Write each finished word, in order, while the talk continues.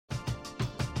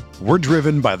We're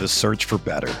driven by the search for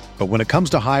better. But when it comes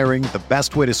to hiring, the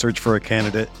best way to search for a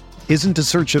candidate isn't to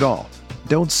search at all.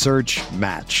 Don't search,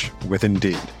 match with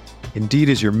Indeed. Indeed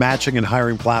is your matching and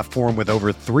hiring platform with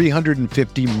over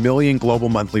 350 million global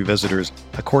monthly visitors,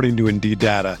 according to Indeed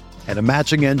data, and a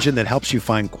matching engine that helps you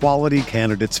find quality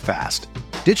candidates fast.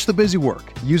 Ditch the busy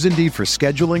work. Use Indeed for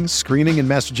scheduling, screening, and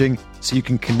messaging so you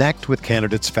can connect with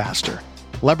candidates faster.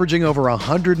 Leveraging over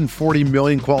 140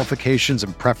 million qualifications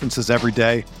and preferences every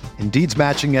day, Indeed's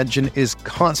matching engine is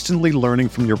constantly learning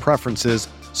from your preferences,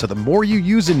 so the more you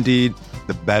use Indeed,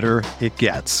 the better it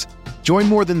gets. Join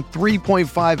more than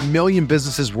 3.5 million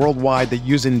businesses worldwide that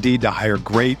use Indeed to hire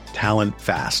great talent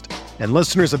fast. And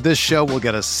listeners of this show will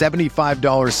get a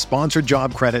 $75 sponsored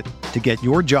job credit to get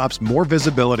your jobs more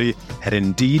visibility at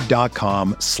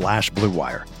Indeed.com/Blue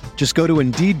Wire. Just go to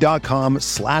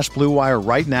Indeed.com/Blue Wire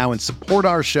right now and support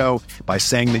our show by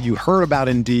saying that you heard about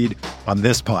Indeed on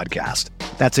this podcast.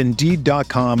 That's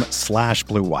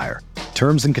Indeed.com/Blue Wire.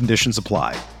 Terms and conditions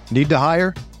apply. Need to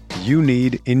hire? You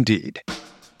need Indeed.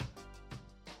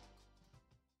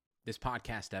 This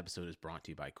podcast episode is brought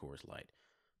to you by Coors Light.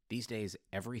 These days,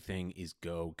 everything is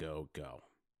go, go, go.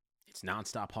 It's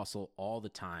nonstop hustle all the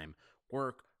time.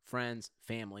 Work, friends,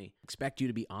 family, expect you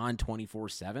to be on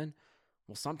 24/7.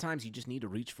 Well, sometimes you just need to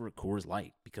reach for a Coors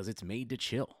Light because it's made to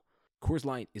chill. Coors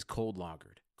Light is cold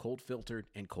lagered, cold filtered,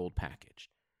 and cold packaged.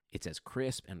 It's as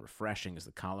crisp and refreshing as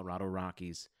the Colorado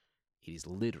Rockies. It is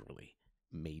literally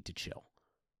made to chill.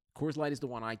 Coors Light is the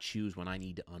one I choose when I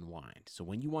need to unwind. So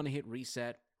when you want to hit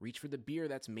reset, reach for the beer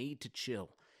that's made to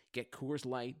chill. Get Coors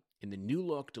Light in the new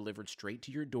look delivered straight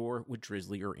to your door with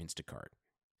Drizzly or Instacart.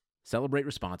 Celebrate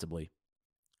responsibly.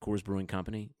 Coors Brewing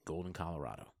Company, Golden,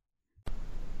 Colorado.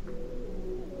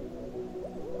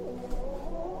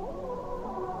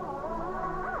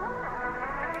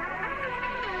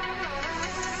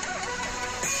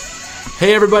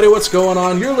 Hey everybody, what's going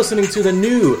on? You're listening to the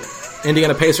new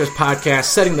Indiana Pacers podcast,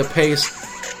 Setting the Pace.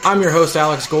 I'm your host,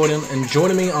 Alex Gordon, and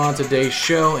joining me on today's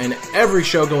show and every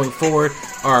show going forward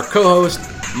are our co-hosts,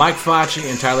 Mike Facci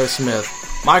and Tyler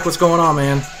Smith. Mike, what's going on,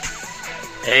 man?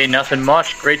 Hey, nothing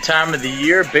much. Great time of the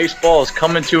year. Baseball is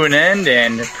coming to an end,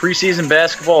 and preseason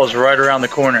basketball is right around the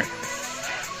corner.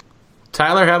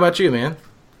 Tyler, how about you, man?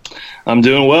 I'm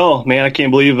doing well, man. I can't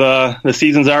believe the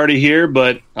season's already here,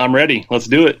 but I'm ready. Let's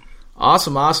do it.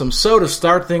 Awesome. So to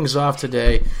start things off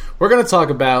today, we're going to talk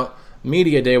about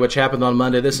Media Day, which happened on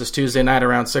Monday. This is Tuesday night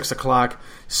around 6 o'clock.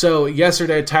 So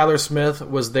yesterday, Tyler Smith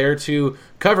was there to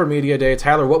cover Media Day.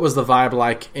 Tyler, what was the vibe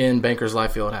like in Bankers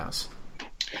Life Fieldhouse?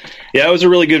 Yeah, it was a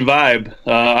really good vibe.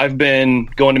 I've been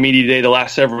going to Media Day the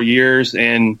last several years,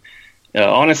 and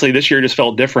honestly, this year just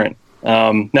felt different.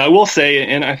 Now, I will say,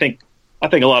 and I think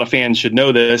a lot of fans should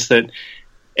know this, that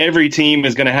every team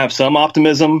is going to have some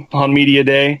optimism on Media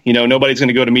Day. You know, nobody's going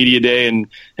to go to Media Day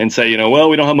and say, well,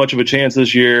 we don't have much of a chance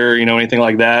this year, anything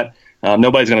like that.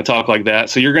 Nobody's going to talk like that.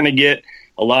 So you're going to get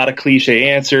a lot of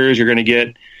cliche answers. You're going to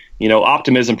get,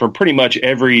 optimism from pretty much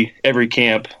every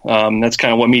camp. That's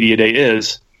kind of what Media Day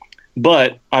is.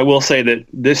 But I will say that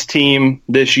this team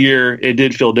this year, it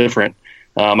did feel different.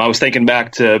 I was thinking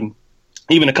back to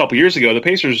even a couple years ago, the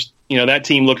Pacers, that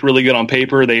team looked really good on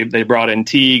paper. They brought in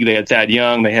Teague, they had Thad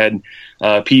Young, they had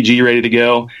PG ready to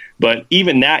go. But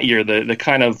even that year, the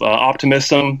kind of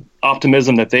optimism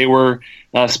that they were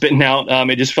spitting out,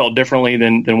 it just felt differently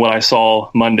than what I saw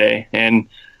Monday. And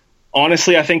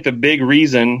honestly, I think the big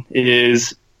reason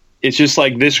is it's just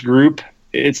like this group,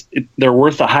 they're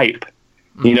worth the hype.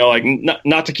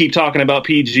 Not to keep talking about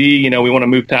PG, we want to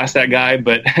move past that guy,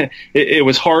 but it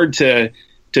was hard to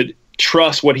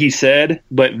trust what he said.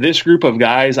 But this group of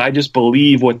guys, I just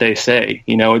believe what they say.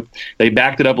 They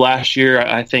backed it up last year.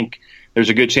 I think there's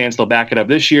a good chance they'll back it up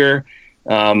this year.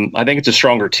 I think it's a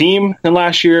stronger team than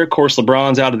last year. Of course,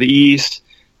 LeBron's out of the East,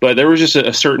 but there was just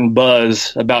a certain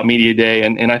buzz about Media Day,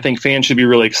 and I think fans should be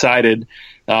really excited.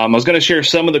 I was going to share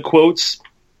some of the quotes.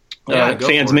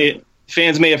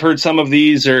 Fans may have heard some of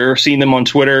these or seen them on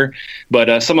Twitter,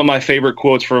 but some of my favorite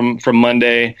quotes from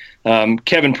Monday,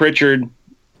 Kevin Pritchard,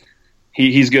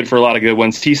 he's good for a lot of good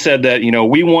ones. He said that,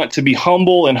 we want to be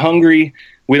humble and hungry.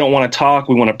 We don't want to talk.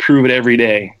 We want to prove it every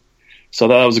day. So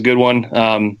that was a good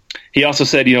one. He also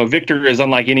said, Victor is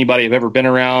unlike anybody I've ever been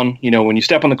around. When you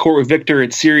step on the court with Victor,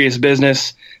 it's serious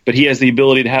business, but he has the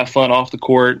ability to have fun off the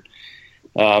court.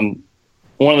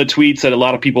 One of the tweets that a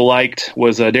lot of people liked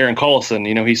was Darren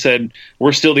Collison. He said,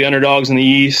 we're still the underdogs in the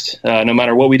East. No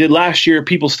matter what we did last year,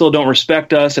 people still don't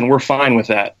respect us, and we're fine with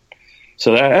that.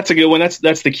 So that's a good one.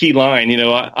 That's the key line.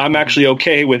 I'm actually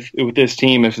okay with this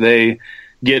team if they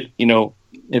get,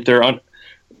 if they're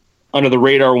under the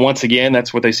radar once again.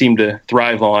 That's what they seem to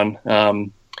thrive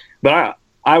on. But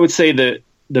I would say that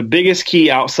the biggest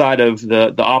key outside of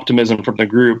the optimism from the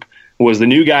group was the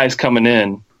new guys coming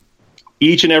in.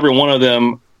 Each and every one of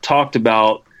them talked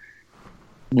about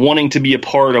wanting to be a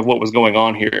part of what was going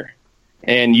on here.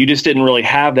 And you just didn't really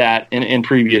have that in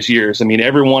previous years. I mean,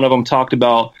 every one of them talked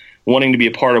about wanting to be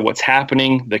a part of what's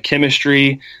happening, the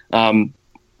chemistry.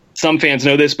 Some fans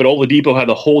know this, but Oladipo had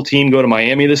the whole team go to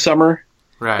Miami this summer.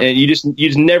 Right. And you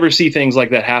just never see things like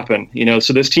that happen.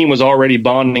 So this team was already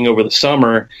bonding over the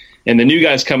summer, and the new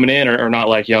guys coming in are not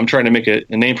like, I'm trying to make a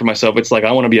name for myself. It's like,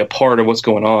 I want to be a part of what's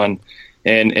going on.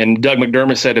 And Doug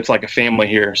McDermott said it's like a family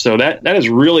here. So that is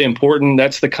really important.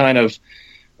 That's the kind of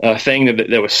thing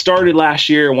that was started last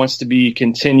year and wants to be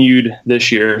continued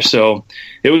this year. So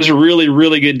it was a really,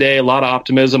 really good day, a lot of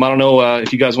optimism. I don't know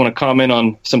if you guys want to comment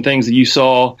on some things that you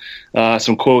saw,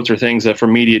 some quotes or things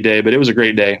from Media Day, but it was a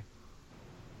great day.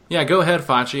 Yeah, go ahead,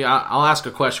 Facci. I'll ask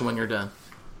a question when you're done.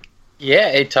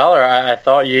 Yeah, hey, Tyler, I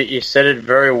thought you said it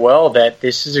very well, that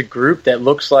this is a group that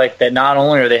looks like that not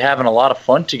only are they having a lot of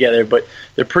fun together, but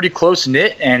they're pretty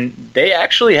close-knit, and they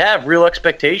actually have real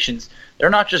expectations. They're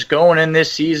not just going in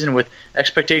this season with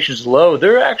expectations low.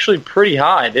 They're actually pretty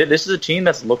high. This is a team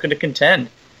that's looking to contend.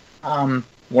 One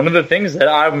of the things that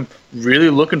I'm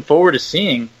really looking forward to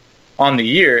seeing on the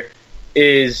year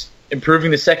is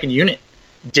improving the second unit.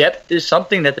 Depth is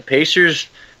something that the Pacers,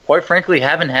 quite frankly,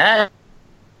 haven't had.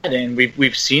 And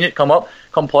we've seen it come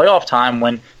playoff time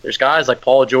when there's guys like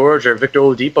Paul George or Victor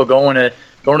Oladipo going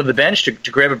to the bench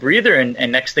to grab a breather,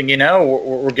 and next thing you know,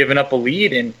 we're giving up a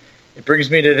lead. And it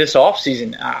brings me to this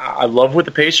offseason. I love what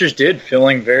the Pacers did,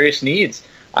 filling various needs.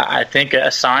 I think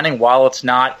a signing, while it's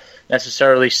not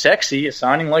necessarily sexy, a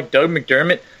signing like Doug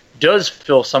McDermott does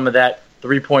fill some of that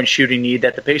three-point shooting need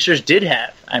that the Pacers did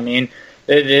have. I mean,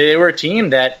 they were a team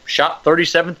that shot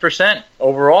 37%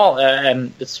 overall,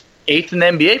 and it's 8th in the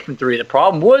NBA from three. The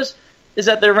problem is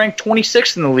that they're ranked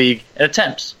 26th in the league in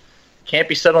attempts. Can't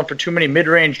be settling for too many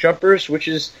mid-range jumpers, which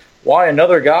is why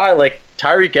another guy like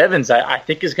Tyreke Evans, I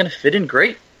think, is going to fit in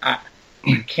great. I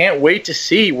can't wait to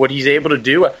see what he's able to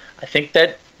do. I think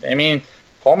that,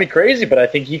 call me crazy, but I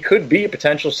think he could be a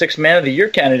potential Sixth Man of the Year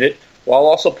candidate while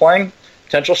also playing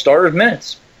potential starter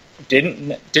minutes.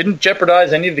 Didn't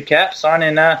jeopardize any of the cap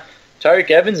signing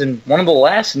Tyreke Evans, and one of the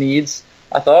last needs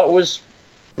I thought was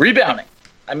rebounding.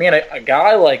 I mean, a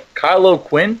guy like Kyle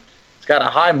O'Quinn, he's got a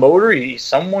high motor. He's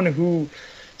someone who,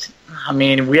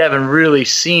 we haven't really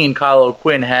seen Kyle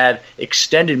O'Quinn have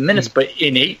extended minutes, but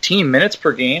in 18 minutes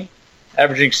per game,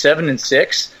 averaging 7 and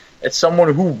 6, it's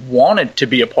someone who wanted to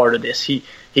be a part of this. He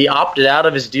opted out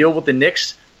of his deal with the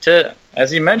Knicks to, as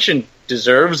he mentioned,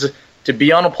 deserves to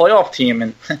be on a playoff team,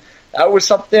 and that was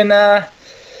something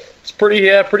it's pretty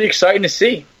exciting to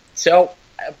see. So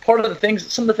some of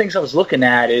the things I was looking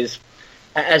at is,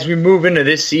 as we move into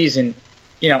this season,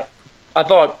 I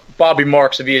thought Bobby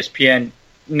Marks of ESPN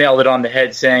nailed it on the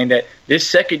head, saying that this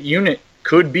second unit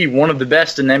could be one of the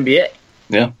best in the NBA.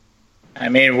 Yeah.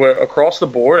 We're across the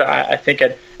board. I think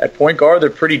at point guard, they're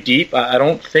pretty deep. I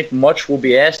don't think much will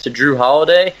be asked to Drew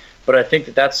Holiday, but I think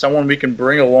that's someone we can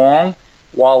bring along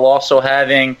while also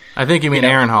having... I think you mean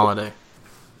Aaron Holiday.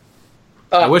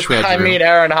 I wish we had Drew.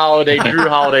 Aaron Holiday, Drew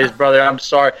Holiday's brother. I'm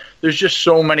sorry. There's just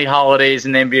so many holidays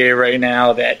in the NBA right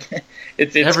now that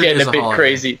it's getting a bit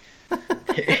crazy.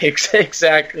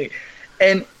 Exactly.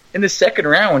 And in the second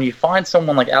round, when you find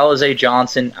someone like Alize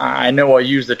Johnson, I know I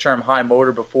used the term high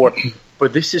motor before,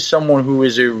 but this is someone who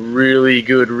is a really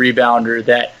good rebounder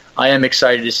that I am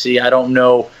excited to see. I don't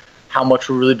know how much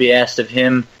will really be asked of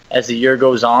him as the year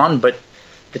goes on, but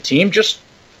the team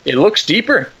it looks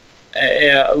deeper.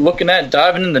 Looking at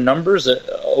diving in the numbers a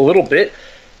little bit,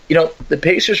 the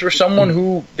Pacers were someone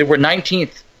who they were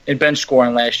 19th in bench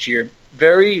scoring last year.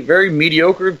 Very, very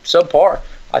mediocre, subpar.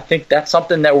 I think that's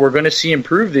something that we're going to see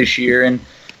improve this year. And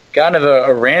kind of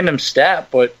a random stat,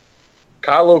 but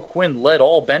Kyle O'Quinn led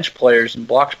all bench players in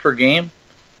blocks per game,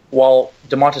 while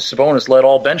Domantas Sabonis led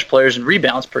all bench players in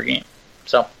rebounds per game.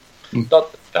 So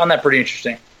found that pretty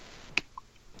interesting.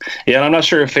 Yeah, and I'm not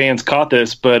sure if fans caught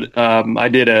this, but I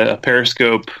did a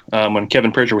Periscope when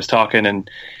Kevin Pritchard was talking, and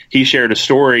he shared a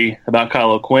story about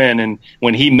Kyle O'Quinn. And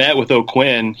when he met with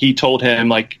O'Quinn, he told him,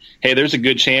 like, hey, there's a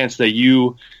good chance that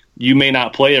you may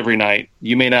not play every night.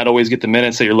 You may not always get the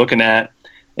minutes that you're looking at.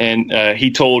 And he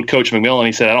told Coach McMillan,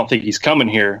 he said, I don't think he's coming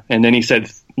here. And then he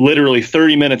said literally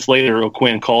 30 minutes later,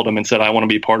 O'Quinn called him and said, I want to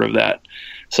be part of that.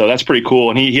 So that's pretty cool.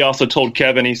 And he also told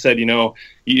Kevin, he said,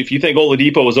 if you think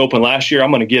Oladipo was open last year,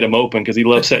 I'm going to get him open because he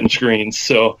loves setting screens.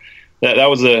 So that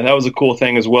was a cool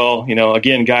thing as well.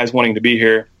 Again, guys wanting to be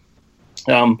here.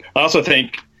 I also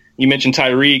think you mentioned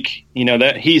Tyreek,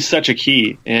 that he's such a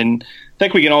key. And I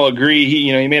think we can all agree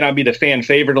he may not be the fan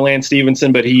favorite of Lance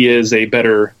Stevenson, but he is a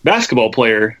better basketball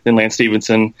player than Lance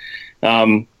Stevenson.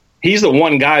 He's the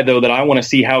one guy, though, that I want to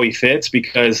see how he fits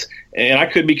because, and I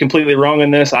could be completely wrong on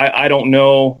this, I don't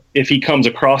know if he comes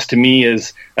across to me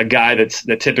as a guy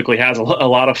that typically has a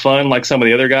lot of fun like some of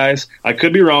the other guys. I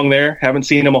could be wrong there. Haven't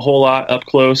seen him a whole lot up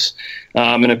close.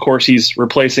 And, of course, he's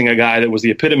replacing a guy that was the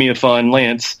epitome of fun,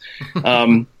 Lance.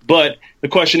 But the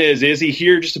question is he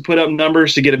here just to put up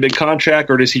numbers to get a big contract,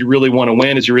 or does he really want to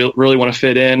win? Does he really want to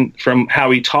fit in? From how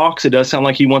he talks, it does sound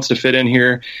like he wants to fit in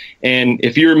here. And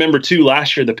if you remember, too,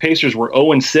 last year the Pacers were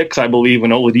 0-6, I believe,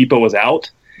 when Oladipo was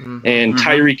out. Mm-hmm. And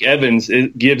Tyreek Evans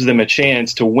gives them a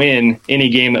chance to win any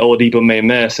game that Oladipo may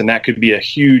miss, and that could be a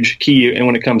huge key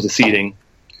when it comes to seeding.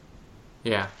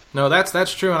 Yeah. No,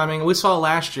 that's true. And I mean, we saw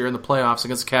last year in the playoffs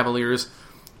against the Cavaliers,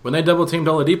 when they double-teamed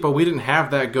Oladipo, we didn't have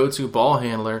that go-to ball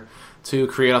handler to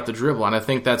create out the dribble. And I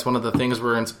think that's one of the things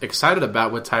we're excited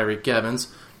about with Tyreek Evans.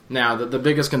 Now, the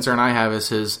biggest concern I have is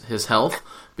his health,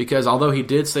 because although he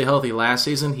did stay healthy last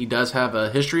season, he does have a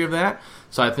history of that.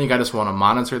 So I think I just want to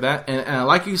monitor that. And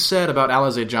like you said about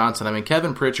Alize Johnson, I mean,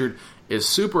 Kevin Pritchard is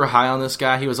super high on this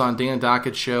guy. He was on Dan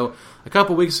Dockett's show a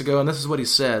couple weeks ago, and this is what he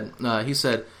said. He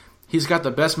said, he's got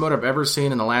the best motor I've ever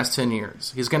seen in the last 10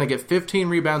 years. He's going to get 15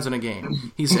 rebounds in a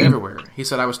game. He's everywhere. He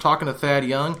said, I was talking to Thad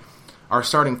Young, our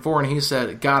starting four, and he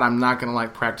said, God, I'm not going to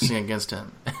like practicing against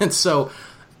him. And so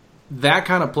that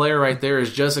kind of player right there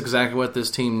is just exactly what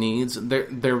this team needs.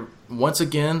 They're once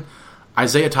again,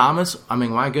 Isaiah Thomas, I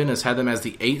mean, my goodness, had them as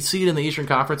the 8th seed in the Eastern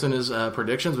Conference in his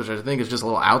predictions, which I think is just a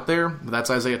little out there. But that's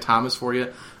Isaiah Thomas for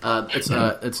you.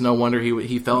 It's no wonder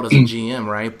he felt as a GM,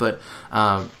 right? But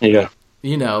yeah.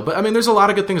 But I mean, there's a lot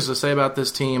of good things to say about this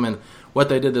team and what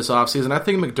they did this offseason. I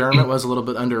think McDermott was a little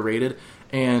bit underrated.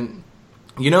 And,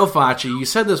 Facci, you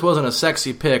said this wasn't a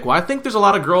sexy pick. Well, I think there's a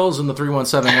lot of girls in the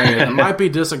 317 area that might be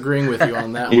disagreeing with you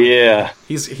on that one. Yeah.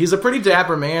 He's a pretty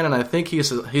dapper man, and I think he's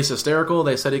hysterical.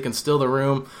 They said he can steal the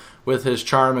room with his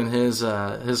charm and his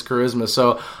charisma.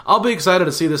 So I'll be excited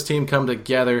to see this team come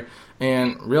together.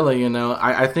 And really,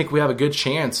 I think we have a good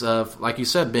chance of, like you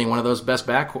said, being one of those best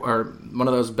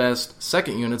best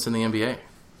second units in the NBA.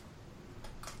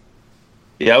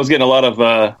 Yeah, I was getting a lot of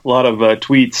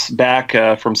tweets back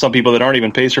from some people that aren't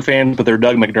even Pacer fans, but they're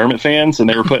Doug McDermott fans, and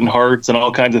they were putting hearts and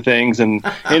all kinds of things and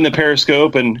in the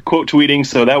Periscope and quote tweeting.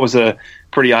 So that was a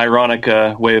pretty ironic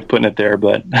way of putting it there.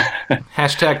 But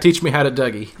hashtag teach me how to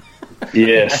Dougie.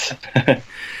 Yes.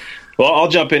 Well, I'll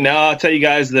jump in now. I'll tell you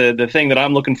guys the thing that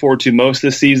I'm looking forward to most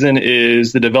this season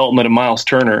is the development of Miles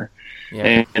Turner.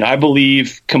 Yeah. And I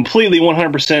believe completely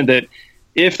 100% that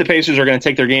if the Pacers are going to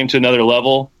take their game to another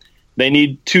level, they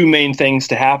need two main things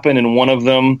to happen, and one of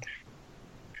them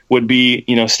would be,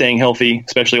 staying healthy,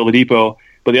 especially Oladipo.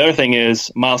 But the other thing is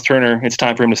Miles Turner, it's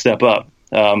time for him to step up.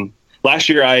 Last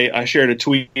year I shared a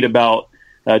tweet about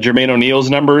Jermaine O'Neal's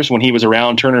numbers when he was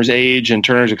around Turner's age and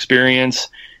Turner's experience.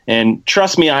 And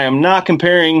trust me, I am not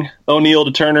comparing O'Neal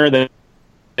to Turner.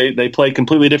 They play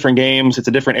completely different games. It's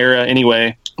a different era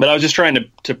anyway. But I was just trying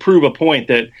to prove a point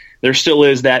that there still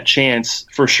is that chance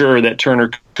for sure that Turner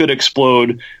could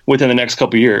explode within the next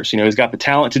couple of years. He's got the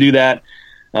talent to do that.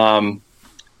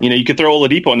 You could throw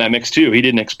Oladipo in that mix too. He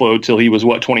didn't explode till he was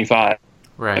 25.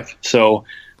 Right. So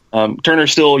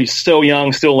Turner's he's still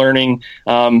young, still learning.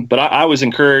 But I was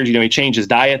encouraged. He changed his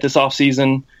diet this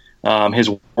offseason. His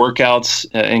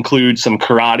workouts include some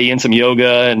karate and some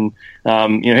yoga, and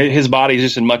his body is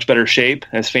just in much better shape,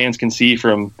 as fans can see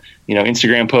from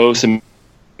Instagram posts and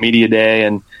media day.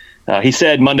 And he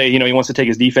said Monday, he wants to take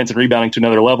his defense and rebounding to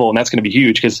another level, and that's going to be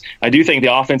huge because I do think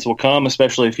the offense will come,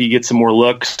 especially if he gets some more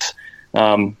looks.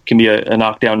 Can be a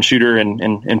knockdown shooter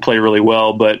and play really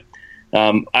well. But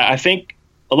I think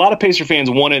a lot of Pacer fans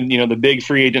wanted the big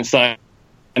free agent signing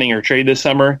or trade this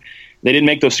summer. They didn't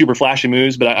make those super flashy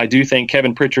moves, but I do think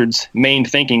Kevin Pritchard's main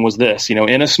thinking was this.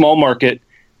 In a small market,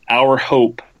 our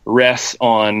hope rests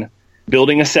on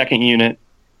building a second unit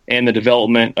and the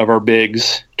development of our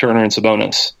bigs, Turner and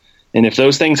Sabonis. And if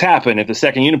those things happen, if the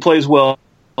second unit plays well,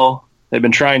 they've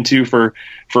been trying to for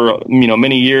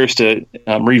many years to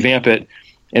revamp it.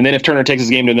 And then if Turner takes his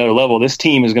game to another level, this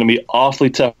team is going to be awfully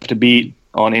tough to beat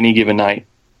on any given night.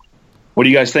 What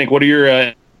do you guys think? What are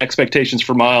your expectations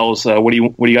for Miles? What do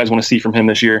you guys want to see from him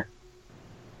this year?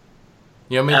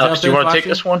 Alex, do you want to take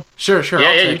this one? Sure.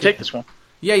 Yeah, you take this one.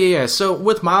 Yeah. So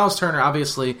with Miles Turner,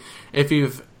 obviously, if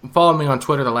you've followed me on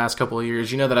Twitter the last couple of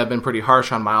years, you know that I've been pretty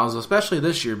harsh on Miles, especially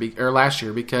this year or last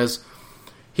year, because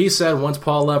he said once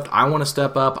Paul left, I want to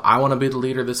step up. I want to be the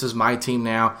leader. This is my team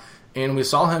now. and we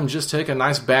saw him just take a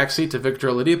nice backseat to Victor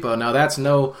Oladipo. Now, that's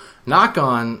no knock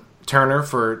on Turner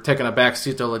for taking a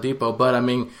backseat to Oladipo, but, I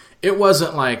mean, it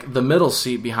wasn't like the middle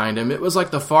seat behind him. It was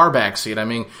like the far back seat. I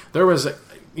mean, there was,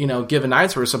 given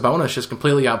nights where Sabonis just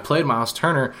completely outplayed Miles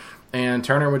Turner, and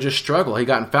Turner would just struggle. He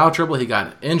got in foul trouble, he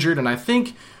got injured, and I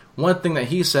think one thing that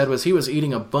he said was he was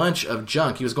eating a bunch of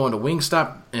junk. He was going to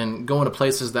Wingstop and going to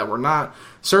places that were not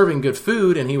serving good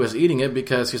food, and he was eating it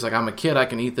because he's like, I'm a kid, I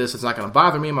can eat this, it's not going to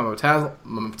bother me, my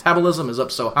metabolism is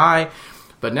up so high.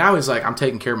 But now he's like, I'm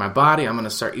taking care of my body, I'm going to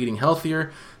start eating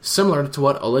healthier, similar to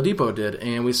what Oladipo did,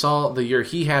 and we saw the year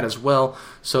he had as well.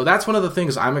 So that's one of the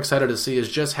things I'm excited to see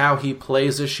is just how he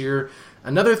plays this year.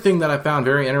 Another thing that I found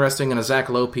very interesting in a Zach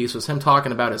Lowe piece was him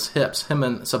talking about his hips. Him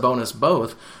and Sabonis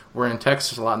both were in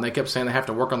Texas a lot, and they kept saying they have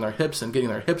to work on their hips and getting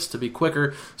their hips to be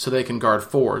quicker so they can guard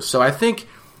fours. So I think,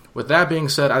 with that being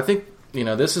said, I think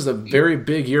this is a very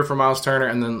big year for Miles Turner,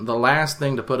 and then the last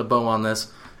thing to put a bow on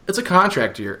this, it's a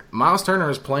contract year. Miles Turner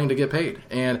is playing to get paid,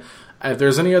 and if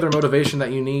there's any other motivation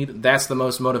that you need, that's the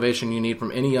most motivation you need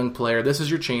from any young player. This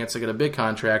is your chance to get a big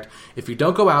contract. If you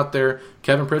don't go out there,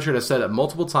 Kevin Pritchard has said it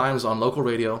multiple times on local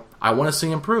radio, I want to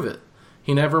see him prove it.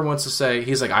 He never wants to say,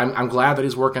 he's like, I'm glad that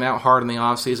he's working out hard in the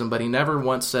offseason, but he never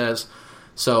once says,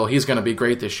 so he's going to be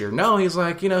great this year. No, he's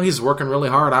like, he's working really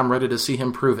hard. I'm ready to see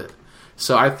him prove it.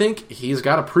 So I think he's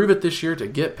got to prove it this year to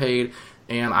get paid,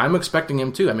 and I'm expecting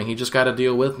him to. I mean, he just got a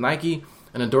deal with Nike,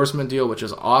 an endorsement deal, which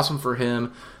is awesome for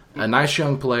him, a nice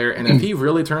young player, and if he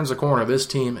really turns the corner, this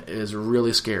team is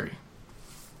really scary.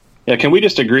 Yeah, can we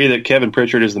just agree that Kevin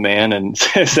Pritchard is the man and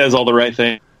says all the right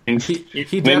things?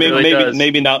 He definitely does.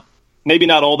 Maybe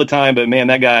not all the time, but man,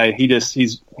 that guy, he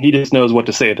just knows what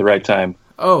to say at the right time.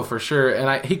 Oh, for sure.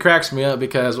 And he cracks me up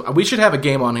because we should have a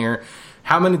game on here.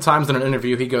 How many times in an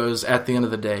interview he goes at the end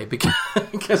of the day?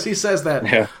 Because he says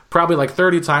that probably like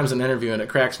 30 times in an interview, and it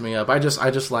cracks me up. I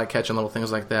just like catching little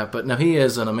things like that. But no, he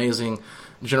is an amazing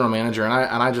general manager, and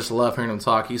I just love hearing him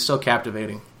talk. He's so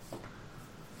captivating.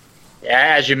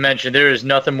 Yeah, as you mentioned, there is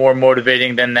nothing more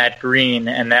motivating than that green,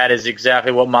 and that is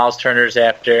exactly what Miles Turner is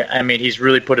after. I mean, he's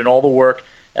really put in all the work.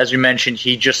 As you mentioned,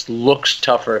 he just looks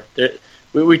tougher.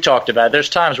 We talked about it. There's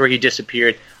times where he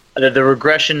disappeared. The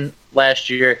regression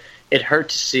last year, it hurt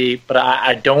to see, but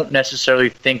I don't necessarily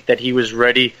think that he was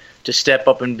ready to step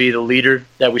up and be the leader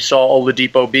that we saw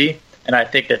Oladipo be. And I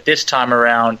think that this time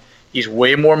around, he's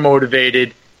way more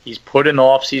motivated. He's put in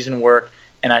off-season work,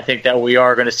 and I think that we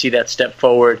are going to see that step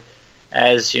forward.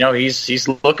 As he's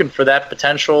looking for that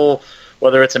potential,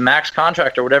 whether it's a max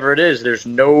contract or whatever it is. There's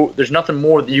nothing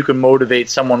more that you can motivate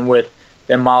someone with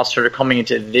than Miles Turner coming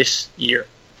into this year.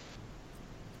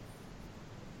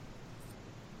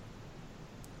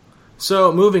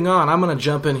 So moving on, I'm going to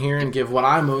jump in here and give what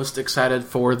I'm most excited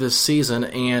for this season,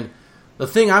 and the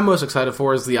thing I'm most excited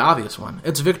for is the obvious one.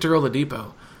 It's Victor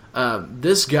Oladipo.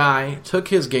 This guy took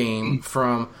his game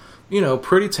from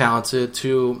pretty talented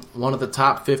to one of the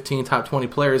top 15, top 20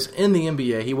 players in the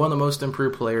NBA. He won the most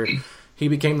improved player. He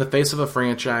became the face of a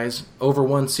franchise over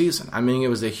one season. I mean, it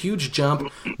was a huge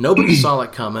jump. Nobody saw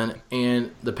it coming,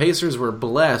 and the Pacers were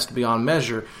blessed beyond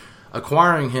measure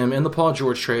acquiring him in the Paul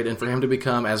George trade and for him to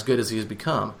become as good as he's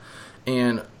become.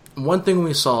 And one thing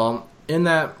we saw in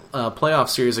that playoff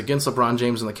series against LeBron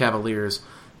James and the Cavaliers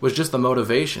was just the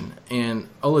motivation. And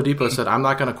Oladipo said, I'm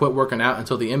not going to quit working out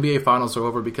until the NBA Finals are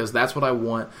over because that's what I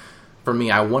want for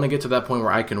me. I want to get to that point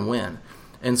where I can win.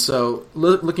 And so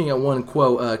looking at one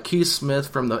quote, Keith Smith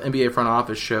from the NBA front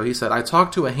office show, he said, I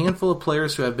talked to a handful of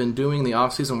players who have been doing the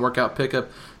offseason workout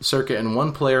pickup circuit, and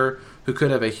one player who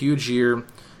could have a huge year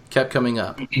kept coming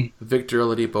up, Victor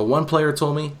Oladipo. One player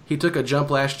told me he took a jump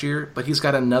last year, but he's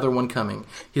got another one coming.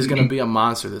 He's going to be a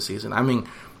monster this season. I mean,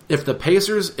 if the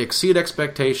Pacers exceed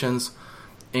expectations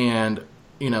and,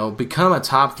 become a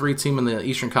top 3 team in the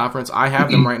Eastern Conference, I have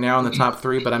them right now in the top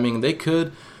 3, but I mean, they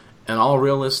could, in all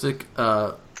realistic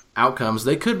outcomes,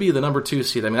 they could be the number 2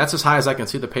 seed. I mean, that's as high as I can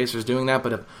see the Pacers doing that,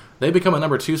 but if they become a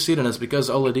number 2 seed and it's because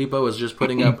Oladipo is just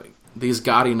putting up these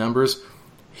gaudy numbers,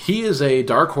 he is a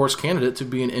dark horse candidate to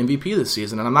be an MVP this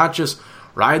season. And I'm not just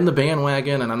riding the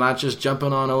bandwagon, and I'm not just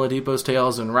jumping on Oladipo's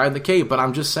tails and riding the cape, but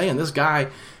I'm just saying this guy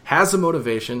has the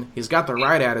motivation, he's got the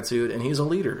right attitude, and he's a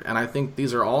leader. And I think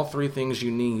these are all 3 things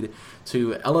you need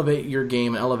to elevate your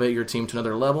game, elevate your team to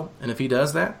another level. And if he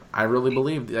does that, I really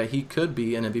believe that he could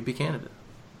be an MVP candidate.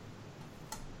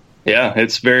 Yeah,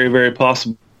 it's very, very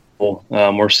possible.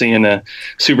 We're seeing a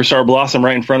superstar blossom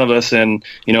right in front of us, and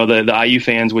the IU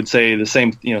fans would say the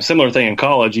same, similar thing in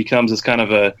college. He comes as kind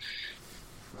of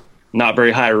not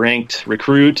very high ranked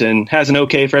recruit and has an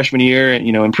okay freshman year and,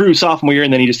 improves sophomore year.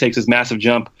 And then he just takes his massive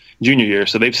jump junior year.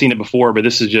 So they've seen it before, but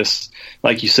this is just,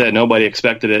 like you said, nobody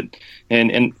expected it.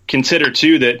 And consider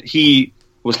too that he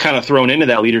was kind of thrown into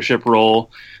that leadership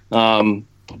role. And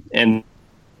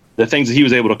the things that he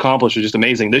was able to accomplish are just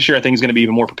amazing. This year, I think he's going to be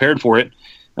even more prepared for it.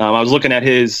 I was looking at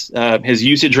his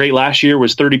usage rate last year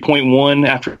was 30.1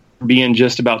 after being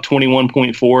just about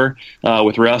 21.4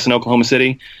 with Russ in Oklahoma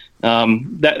City.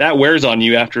 That wears on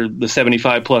you after the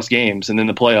 75 plus games and then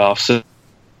the playoffs.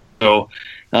 So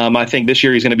I think this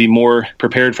year he's going to be more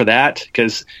prepared for that,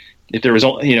 because if there was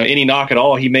any knock at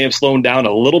all, he may have slowed down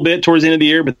a little bit towards the end of the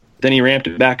year, but then he ramped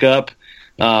it back up.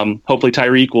 Hopefully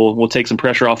Tyreek will take some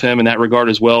pressure off him in that regard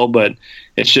as well. But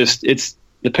it's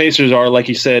the Pacers are, like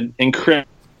you said,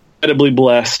 incredibly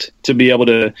blessed to be able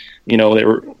to, they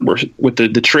were with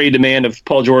the trade demand of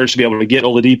Paul George to be able to get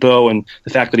Oladipo, and the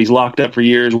fact that he's locked up for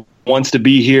years, wants to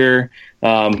be here.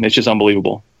 It's just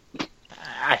unbelievable.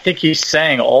 I think he's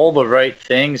saying all the right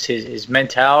things. His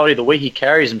mentality, the way he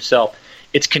carries himself,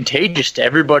 it's contagious to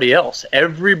everybody else.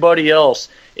 Everybody else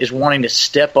is wanting to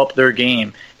step up their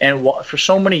game. And for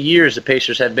so many years, the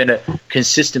Pacers have been a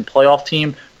consistent playoff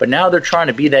team, but now they're trying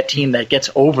to be that team that gets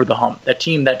over the hump, that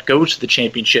team that goes to the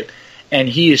championship. And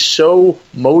he is so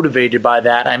motivated by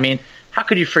that. I mean, how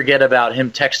could you forget about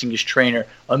him texting his trainer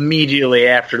immediately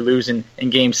after losing in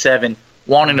Game 7,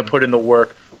 wanting to put in the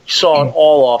work? You saw it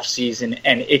all off season,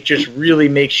 and it just really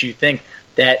makes you think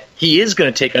that he is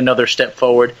going to take another step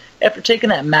forward after taking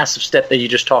that massive step that you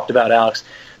just talked about, Alex.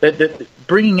 That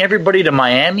bringing everybody to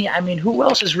Miami, I mean, who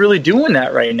else is really doing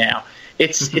that right now?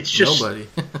 It's just nobody.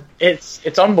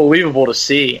 it's unbelievable to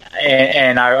see,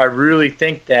 and I really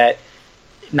think that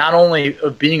not only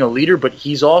of being a leader, but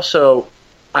he's also,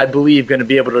 I believe, going to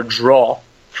be able to draw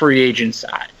free agents.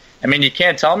 I mean, you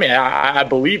can't tell me. I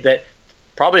believe that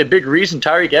probably a big reason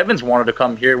Tyreke Evans wanted to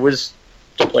come here was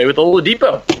to play with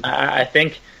Oladipo. I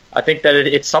think that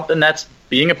it's something that's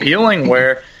being appealing,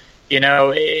 where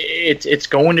it's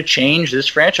going to change this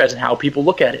franchise and how people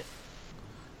look at it.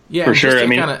 Yeah, for sure. Just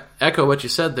to kind of echo what you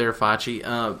said there, Facci.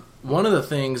 One of the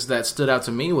things that stood out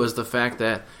to me was the fact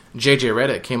that J.J.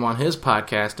 Redick came on his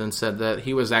podcast and said that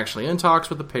he was actually in talks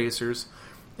with the Pacers,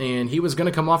 and he was going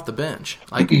to come off the bench.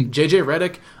 Like J.J.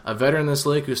 Redick, a veteran in this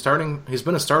league he's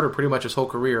been a starter pretty much his whole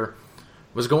career,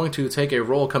 was going to take a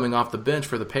role coming off the bench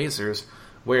for the Pacers,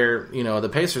 where the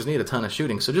Pacers need a ton of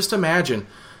shooting. So just imagine,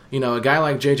 a guy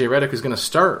like J.J. Redick who's going to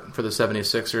start for the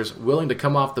 76ers, willing to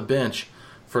come off the bench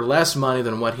for less money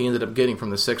than what he ended up getting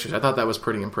from the Sixers. I thought that was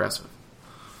pretty impressive.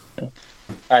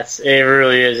 It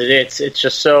really is. It's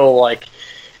just so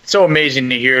amazing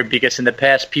to hear, because in the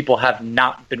past people have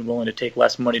not been willing to take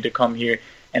less money to come here,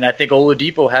 and I think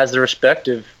Oladipo has the respect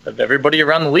of everybody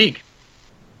around the league.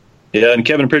 Yeah, and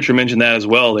Kevin Pritchard mentioned that as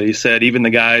well, that he said even the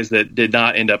guys that did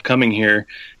not end up coming here,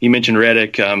 he mentioned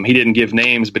Redick, he didn't give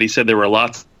names, but he said there were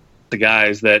lots of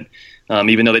guys that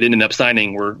even though they didn't end up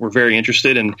signing, were very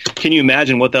interested. And can you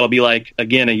imagine what that'll be like,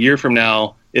 again, a year from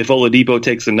now, if Oladipo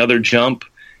takes another jump?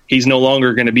 He's no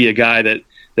longer going to be a guy that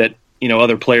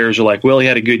other players are like, well, he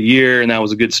had a good year and that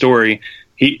was a good story.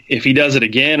 If he does it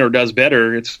again or does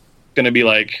better, it's going to be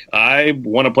like, I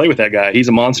want to play with that guy. He's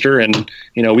a monster, and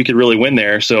we could really win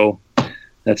there. So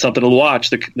that's something to watch.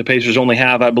 The Pacers only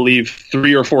have, I believe,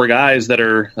 3 or 4 guys that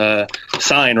are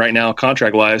signed right now,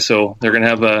 contract wise. So they're going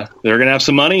to have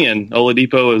some money, and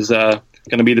Oladipo is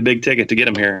going to be the big ticket to get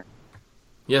him here.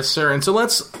 Yes, sir. And so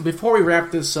before we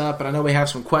wrap this up, and I know we have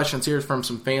some questions here from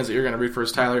some fans that you're going to read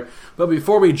first, Tyler, but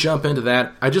before we jump into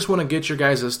that, I just want to get your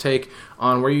guys' take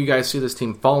on where you guys see this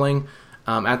team falling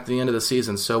at the end of the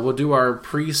season. So we'll do our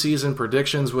preseason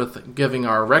predictions with giving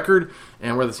our record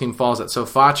and where the team falls at. So,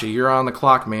 Facci, you're on the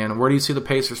clock, man. Where do you see the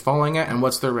Pacers falling at, and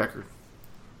what's their record?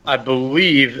 I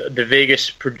believe the Vegas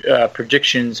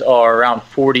predictions are around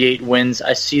 48 wins.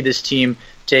 I see this team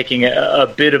taking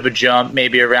a bit of a jump,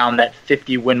 maybe around that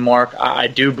 50-win mark. I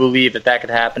do believe that could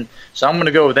happen. So I'm going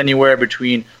to go with anywhere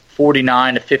between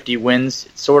 49 to 50 wins.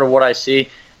 It's sort of what I see.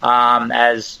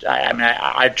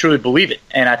 I truly believe it,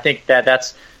 and I think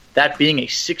that being a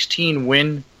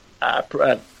 16-win,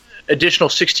 additional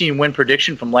 16-win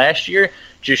prediction from last year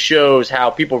just shows how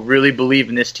people really believe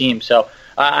in this team. So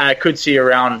I could see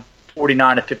around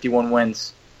 49 to 51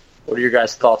 wins. What are your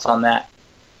guys' thoughts on that?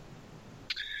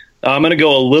 I'm going to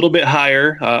go a little bit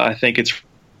higher. I think it's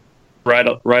right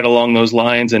along those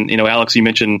lines. And, Alex, you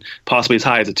mentioned possibly as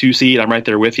high as a 2 seed. I'm right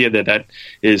there with you that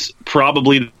is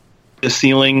probably the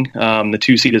ceiling. The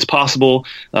 2 seed is possible.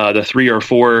 The 3 or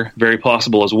 4, very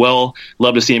possible as well.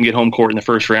 Love to see him get home court in the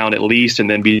first round at least, and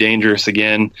then be dangerous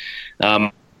again.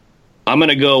 I'm going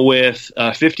to go with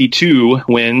 52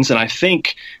 wins, and I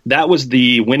think that was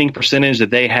the winning percentage that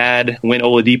they had when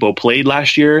Oladipo played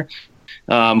last year.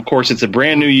 Of course, it's a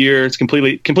brand new year; it's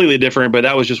completely different. But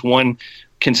that was just one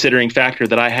considering factor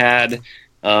that I had.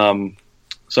 So I'm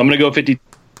going to go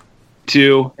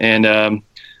 52, and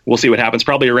we'll see what happens.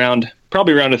 Probably around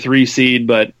a 3 seed,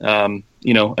 but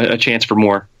a chance for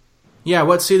more. Yeah,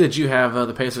 what seed did you have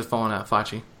the Pacers falling at,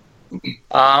 Facci?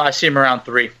 I see them around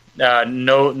 3.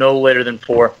 No later than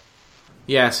 4.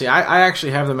 Yeah, see, I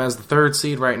actually have them as the 3rd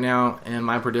seed right now in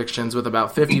my predictions with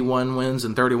about 51 wins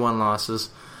and 31 losses.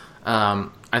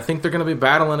 I think they're going to be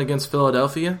battling against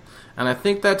Philadelphia, and I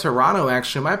think that Toronto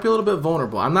actually might be a little bit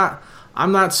vulnerable. I'm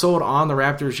not sold on the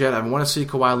Raptors yet. I want to see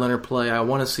Kawhi Leonard play. I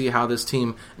want to see how this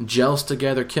team gels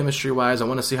together chemistry-wise. I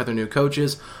want to see how their new coach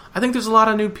is. I think there's a lot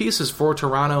of new pieces for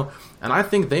Toronto, and I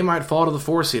think they might fall to the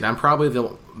 4 seed. I'm probably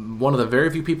one of the very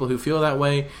few people who feel that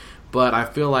way, but I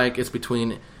feel like it's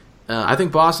between I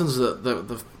think Boston's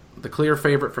the clear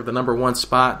favorite for the number 1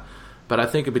 spot, but I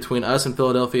think between us and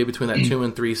Philadelphia, between that 2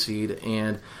 and 3 seed,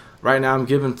 and right now I'm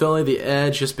giving Philly the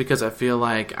edge just because I feel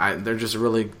like they're just a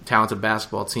really talented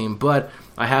basketball team, but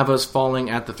I have us falling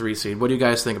at the 3 seed. What do you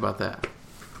guys think about that?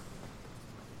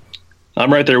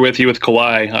 I'm right there with you with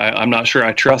Kawhi. I'm not sure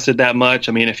I trust it that much.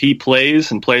 I mean, if he plays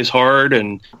hard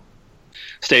and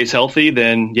stays healthy,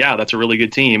 then yeah, that's a really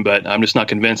good team. But I'm just not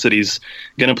convinced that he's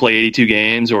going to play 82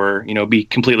 games or be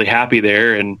completely happy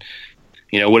there. And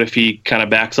what if he kind of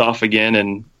backs off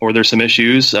again or there's some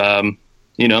issues?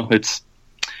 It's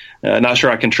not sure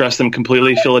I can trust them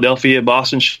completely. Philadelphia,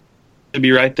 Boston should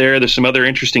be right there. There's some other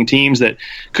interesting teams that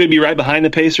could be right behind the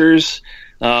Pacers.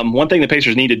 One thing the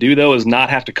Pacers need to do, though, is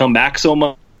not have to come back so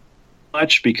much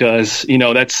because,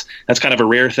 that's kind of a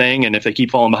rare thing. And if they keep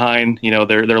falling behind,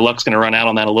 their luck's going to run out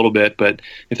on that a little bit. But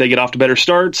if they get off to better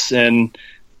starts and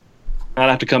not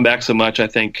have to come back so much, I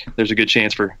think there's a good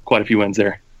chance for quite a few wins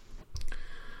there.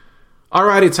 All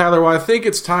righty, Tyler. Well, I think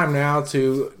it's time now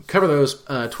to cover those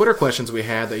Twitter questions we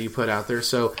had that you put out there.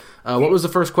 So what was the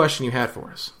first question you had for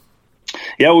us?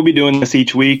 Yeah, we'll be doing this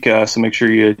each week, so make sure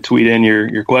you tweet in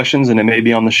your questions, and it may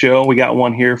be on the show. We got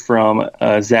one here from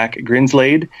Zach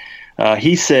Grinslade.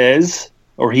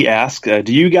 He asks,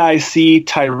 do you guys see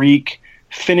Tyreek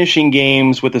finishing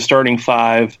games with the starting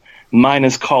 5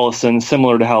 minus Collison,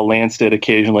 similar to how Lance did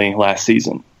occasionally last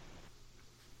season?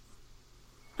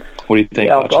 What do you think?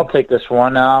 Yeah, I'll take this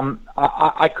one.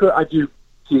 I do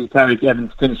see Tyreek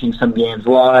Evans finishing some games.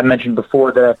 Well, I mentioned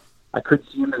before that I could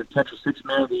see him as a potential 6th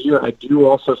man of the year. I do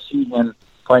also see him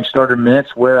playing starter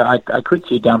minutes where I could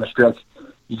see it down the stretch.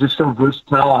 He's just so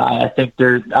versatile. I think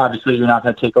obviously you're not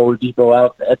going to take Oladipo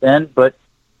out at the end, but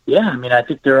yeah, I mean, I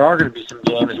think there are going to be some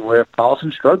games where if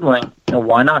Collison's struggling,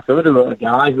 why not go to a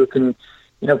guy who can,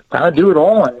 kind of do it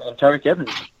all and Tyreek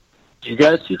Evans. Do you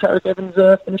guys see Tyreek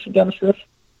Evans finishing down the stretch?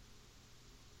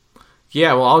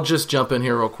 Yeah, well, I'll just jump in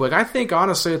here real quick. I think,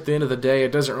 honestly, at the end of the day,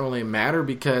 it doesn't really matter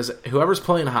because whoever's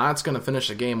playing hot is going to finish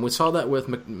the game. We saw that with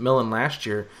McMillan last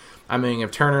year. I mean,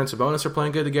 if Turner and Sabonis are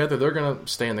playing good together, they're going to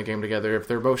stay in the game together. If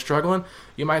they're both struggling,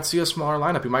 you might see a smaller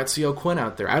lineup. You might see O'Quinn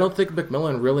out there. I don't think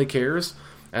McMillan really cares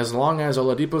as long as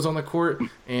Oladipo's on the court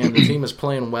and the team is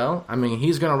playing well. I mean,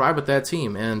 he's going to ride with that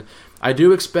team. And I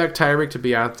do expect Tyreek to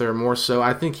be out there more so.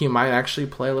 I think he might actually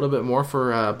play a little bit more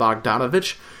for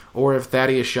Bogdanovich. Or if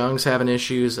Thaddeus Young's having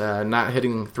issues not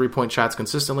hitting 3-point shots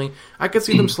consistently, I could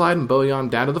see them sliding Bojan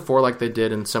down to the 4 like they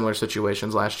did in similar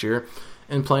situations last year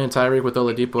and playing Tyreek with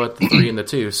Oladipo at the 3 and the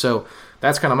 2. So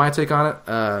that's kind of my take on it.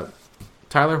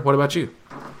 Tyler, what about you?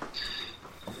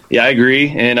 Yeah, I agree,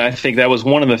 and I think that was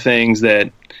one of the things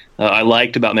that I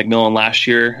liked about McMillan last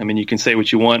year. I mean, you can say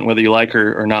what you want, whether you like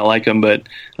or not like him, but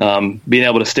being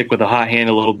able to stick with a hot hand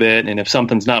a little bit, and if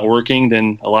something's not working,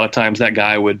 then a lot of times that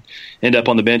guy would end up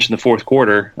on the bench in the fourth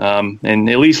quarter. And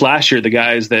at least last year, the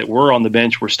guys that were on the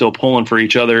bench were still pulling for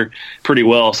each other pretty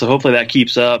well, so hopefully that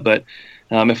keeps up. But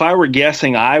if I were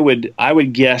guessing, I would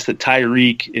guess that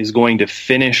Tyreek is going to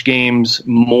finish games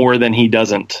more than he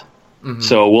doesn't. Mm-hmm.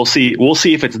 So we'll see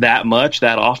if it's that much,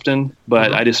 that often,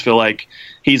 but I just feel like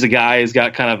he's a guy who's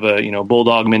got kind of a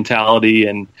bulldog mentality,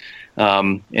 and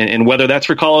whether that's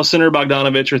for Collison or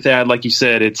Bogdanovich or Thad, like you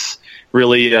said, it's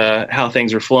really how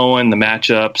things are flowing, the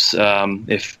matchups.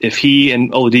 If he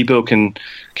and Oladipo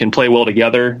can play well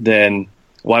together, then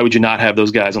why would you not have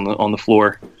those guys on the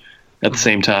floor at the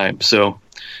same time? So,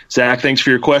 Zach, thanks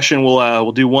for your question.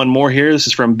 We'll do one more here. This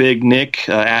is from Big Nick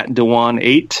at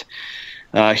Dewan8.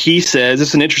 He says, this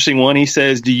is an interesting one. He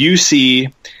says, do you see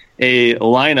a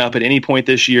lineup at any point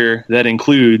this year that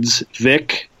includes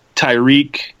Vic,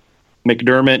 Tyreek,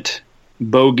 McDermott,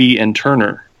 Bogey, and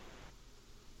Turner?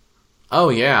 Oh,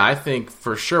 yeah. I think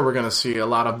for sure we're going to see a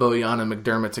lot of Bojan and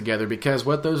McDermott together, because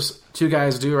what those two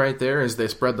guys do right there is they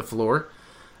spread the floor,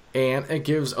 and it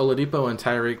gives Oladipo and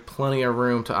Tyreke plenty of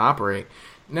room to operate.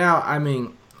 Now, I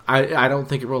mean, I don't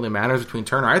think it really matters between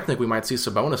Turner. I think we might see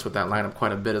Sabonis with that lineup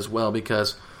quite a bit as well,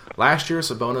 because last year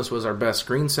Sabonis was our best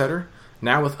screen setter.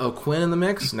 Now with O'Quinn in the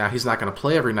mix, now he's not going to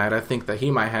play every night. I think that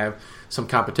he might have some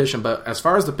competition. But as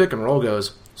far as the pick and roll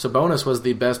goes, Sabonis was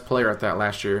the best player at that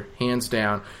last year, hands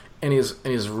down, and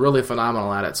he's really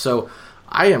phenomenal at it. So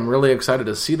I am really excited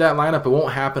to see that lineup. It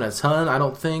won't happen a ton, I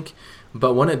don't think.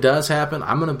 But when it does happen,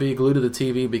 I'm going to be glued to the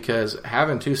TV, because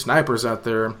having two snipers out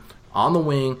there on the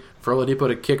wing for Oladipo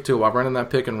to kick to while running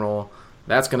that pick and roll,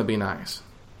 that's going to be nice.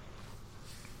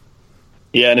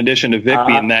 Yeah, in addition to Vic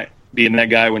being that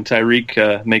guy when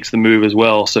Tyreke makes the move as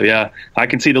well. So, yeah, I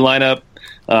can see the lineup,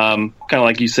 kind of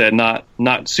like you said, not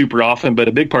super often, but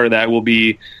a big part of that will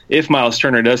be if Miles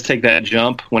Turner does take that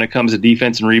jump when it comes to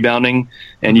defense and rebounding,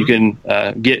 and you can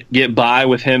get by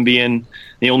with him being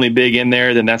the only big in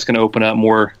there, then that's going to open up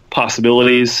more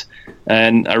possibilities.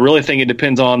 And I really think it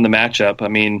depends on the matchup. I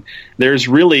mean, there's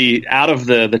really, out of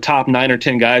the top 9 or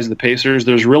 10 guys of the Pacers,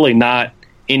 there's really not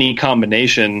any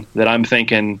combination that I'm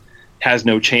thinking has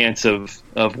no chance of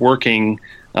working,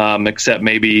 except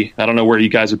maybe, I don't know where you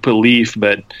guys would put Leaf,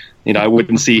 but I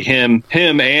wouldn't see him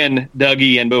and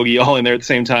Dougie and Bogey all in there at the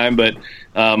same time. But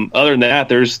other than that,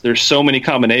 there's so many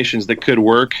combinations that could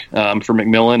work for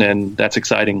McMillan, and that's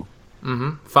exciting.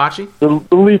 Mm-hmm. Facci?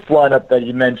 The Leaf lineup that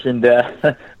you mentioned,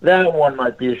 that one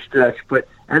might be a stretch, but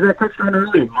as I touched on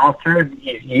earlier, Miles Turner,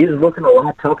 he is looking a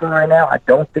lot tougher right now. I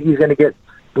don't think he's going to get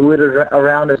littered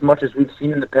around as much as we've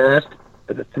seen in the past.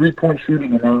 But the three-point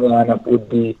shooting in that lineup would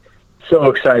be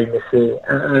so exciting to see.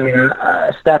 I mean,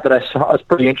 a stat that I saw was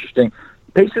pretty interesting.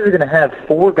 Pacers are going to have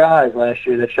 4 guys last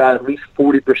year that shot at least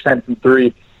 40% from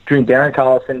three, between Darren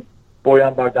Collison,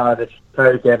 Bojan Bogdanovic,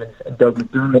 Tyreke Evans, and Doug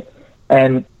McDermott.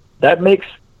 And that makes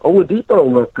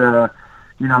Oladipo look, a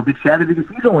bit shabby, because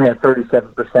he's only at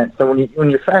 37%. So when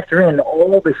you factor in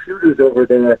all the shooters over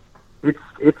there,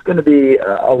 it's going to be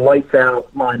a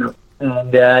lights-out lineup.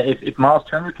 And if Miles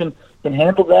Turner can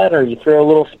handle that, or you throw a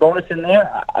little Sabonis in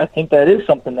there, I think that is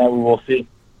something that we will see.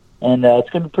 And it's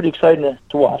going to be pretty exciting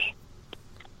to watch.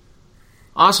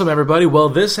 Awesome, everybody. Well,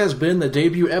 this has been the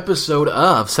debut episode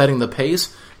of Setting the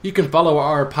Pace. You can follow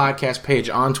our podcast page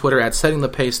on Twitter at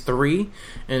SettingThePace3.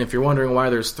 And if you're wondering why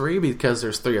there's 3, because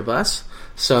there's 3 of us.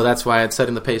 So that's why it's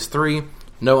Setting the Pace 3.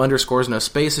 No underscores, no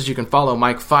spaces. You can follow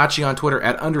Mike Facci on Twitter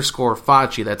at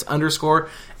 _Facci. That's _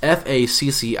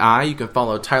 FACCI. You can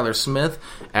follow Tyler Smith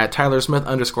at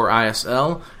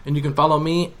TylerSmith_ISL. And you can follow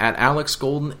me at Alex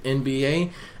Golden NBA.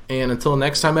 And until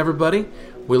next time, everybody,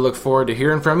 we look forward to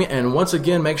hearing from you. And once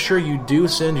again, make sure you do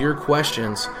send your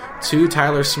questions to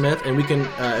Tyler Smith. And we can,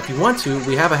 if you want to,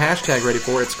 we have a hashtag ready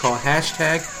for it. It's called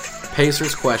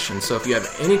 #PacersQuestions. So if you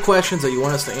have any questions that you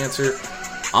want us to answer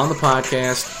on the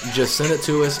podcast, just send it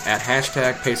to us at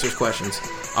 #PacersQuestions.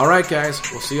 All right, guys.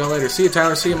 We'll see y'all later. See you,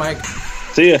 Tyler. See you, Mike.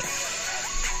 See ya.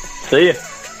 See ya.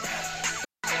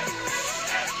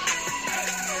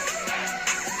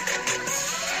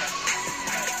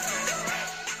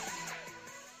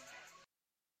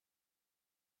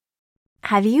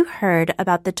 Have you heard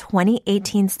about the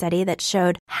 2018 study that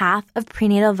showed half of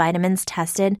prenatal vitamins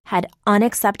tested had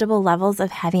unacceptable levels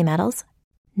of heavy metals?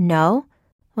 No?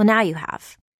 Well, now you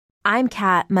have. I'm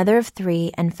Kat, mother of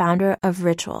 3 and founder of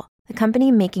Ritual, the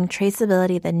company making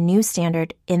traceability the new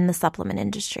standard in the supplement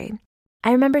industry.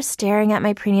 I remember staring at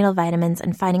my prenatal vitamins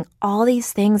and finding all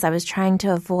these things I was trying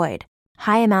to avoid.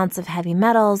 High amounts of heavy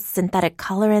metals, synthetic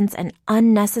colorants, and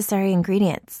unnecessary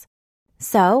ingredients.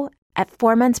 So, at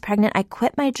 4 months pregnant, I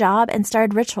quit my job and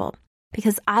started Ritual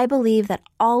because I believe that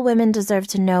all women deserve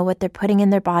to know what they're putting in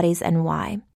their bodies and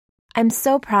why. I'm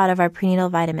so proud of our prenatal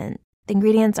vitamin. The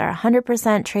ingredients are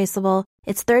 100% traceable,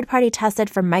 it's third-party tested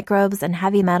for microbes and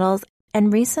heavy metals,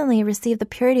 and recently received the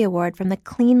Purity Award from the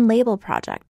Clean Label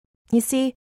Project. You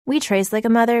see, we trace like a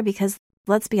mother because,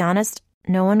 let's be honest,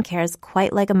 no one cares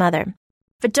quite like a mother.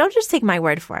 But don't just take my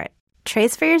word for it.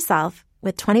 Trace for yourself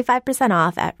with 25%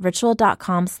 off at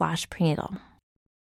ritual.com/prenatal.